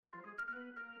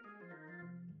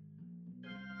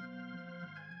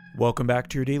Welcome back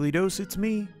to your Daily Dose. It's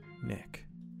me, Nick.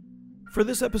 For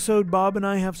this episode, Bob and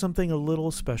I have something a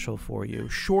little special for you.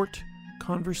 Short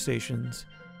conversations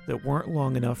that weren't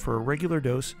long enough for a regular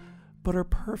dose, but are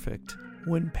perfect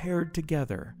when paired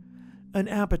together. An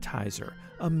appetizer,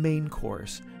 a main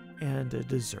course, and a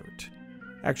dessert.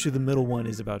 Actually, the middle one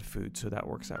is about food, so that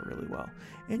works out really well.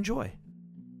 Enjoy.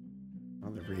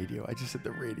 On the radio. I just said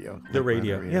the radio. The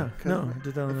radio. Yeah. No, I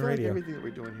did that on the radio. Everything that we're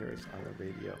doing here is on the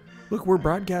radio. Look, we're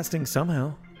broadcasting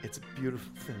somehow. It's a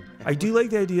beautiful thing. I do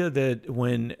like the idea that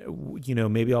when,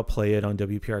 maybe I'll play it on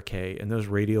WPRK and those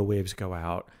radio waves go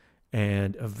out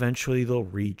and eventually they'll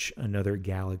reach another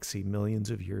galaxy millions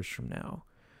of years from now.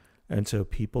 And so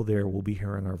people there will be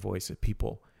hearing our voices.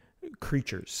 People,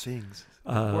 creatures. Things.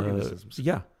 Organisms.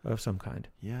 Yeah, of some kind.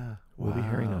 Yeah. Will be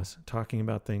hearing us talking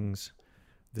about things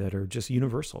that are just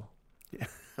universal. Yeah.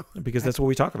 Because that's what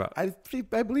we talk about. I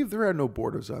believe there are no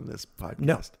borders on this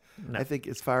podcast. No. I think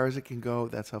as far as it can go,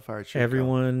 that's how far it should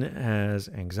Everyone has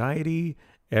anxiety.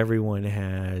 Everyone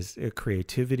has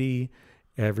creativity.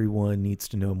 Everyone needs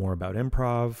to know more about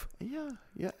improv. Yeah.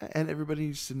 And everybody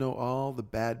needs to know all the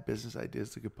bad business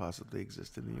ideas that could possibly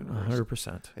exist in the universe.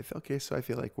 100%. So I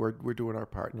feel like we're doing our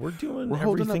part. We're doing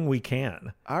everything we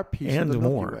can. Our piece and of the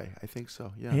more. Milky Way. I think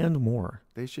so, yeah. And more.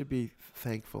 They should be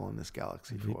thankful in this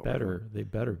galaxy. They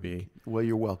better be. Well,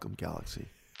 you're welcome, galaxy.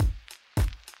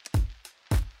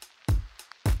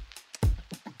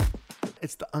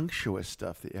 It's the unctuous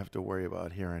stuff that you have to worry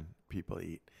about hearing people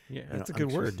eat. Yeah, that's a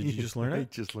good word. Did you just learn it? I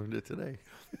just learned it today.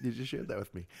 You just shared that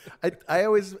with me. I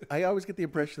always get the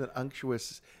impression that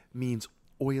unctuous means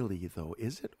oily, though.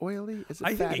 Is it oily? Is it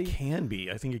fatty? I think it can be.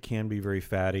 I think it can be very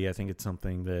fatty. I think it's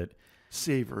something that...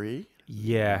 Savory.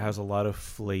 Yeah, has a lot of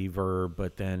flavor,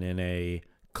 but then in a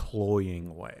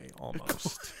cloying way,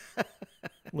 almost.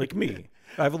 Like me.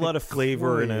 I have a lot of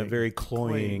flavor in a very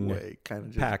cloying way, kind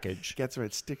of package. Gets where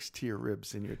it sticks to your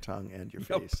ribs and your tongue and your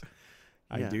face.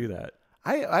 I do that.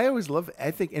 I always love.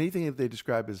 I think anything that they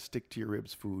describe as stick to your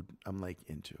ribs food, I'm like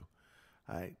into.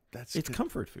 It's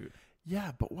comfort food.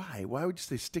 Yeah, but why? Why would you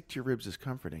say stick to your ribs is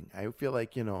comforting? I feel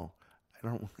like I don't.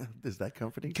 Is that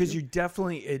comforting? Because you're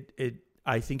definitely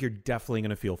I think you're definitely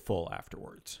going to feel full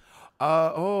afterwards.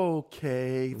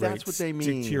 Okay, that's what they mean.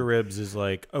 Stick to your ribs is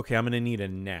like, okay, I'm going to need a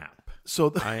nap.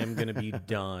 So I am going to be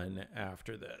done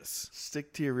after this.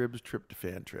 Stick to your ribs,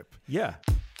 tryptophan trip. Yeah.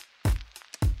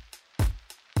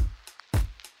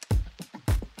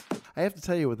 I have to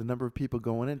tell you, with the number of people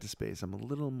going into space, I'm a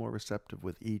little more receptive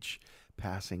with each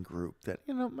passing group that,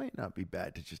 it might not be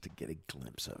bad to get a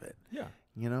glimpse of it. Yeah.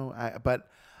 But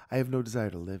I have no desire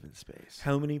to live in space.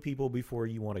 How many people before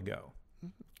you want to go?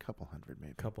 A couple hundred,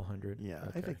 maybe. Couple hundred? Yeah.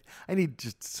 Okay. I think I need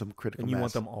just some critical mass. And you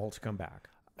want them all to come back?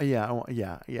 Yeah.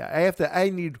 I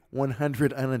need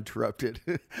 100 uninterrupted.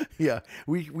 Yeah.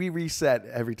 We reset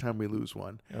every time we lose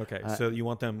one. Okay. So you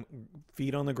want them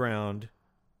feet on the ground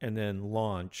and then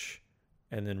launch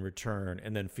and then return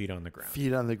and then feet on the ground.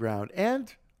 Feet on the ground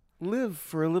and live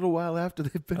for a little while after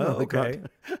they've been on the ground.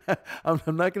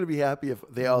 I'm not going to be happy if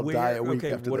they all die a week after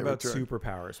they return. What about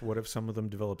superpowers? What if some of them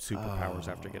develop superpowers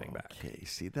after getting back? Okay.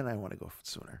 See, then I want to go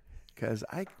sooner. Because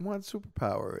I want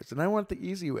superpowers, and I want the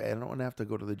easy way. I don't want to have to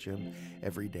go to the gym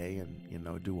every day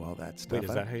and do all that stuff. Wait,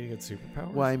 is that how you get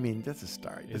superpowers? Well, I mean, that's a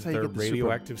start. Is there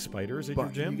radioactive spiders at your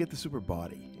gym? You get the super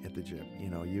body at the gym.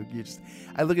 You just.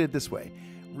 I look at it this way.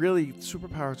 Really,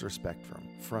 superpowers are a spectrum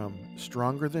from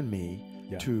stronger than me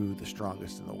to the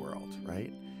strongest in the world,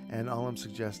 right? And all I'm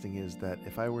suggesting is that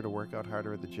if I were to work out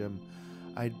harder at the gym,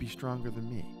 I'd be stronger than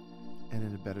me and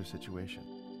in a better situation.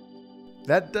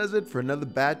 That does it for another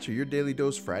batch of Your Daily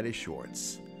Dose Friday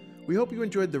Shorts. We hope you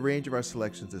enjoyed the range of our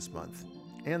selections this month,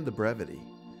 and the brevity.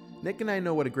 Nick and I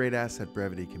know what a great asset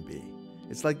brevity can be.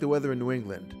 It's like the weather in New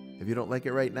England. If you don't like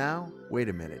it right now, wait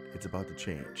a minute, it's about to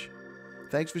change.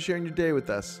 Thanks for sharing your day with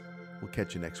us. We'll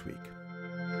catch you next week.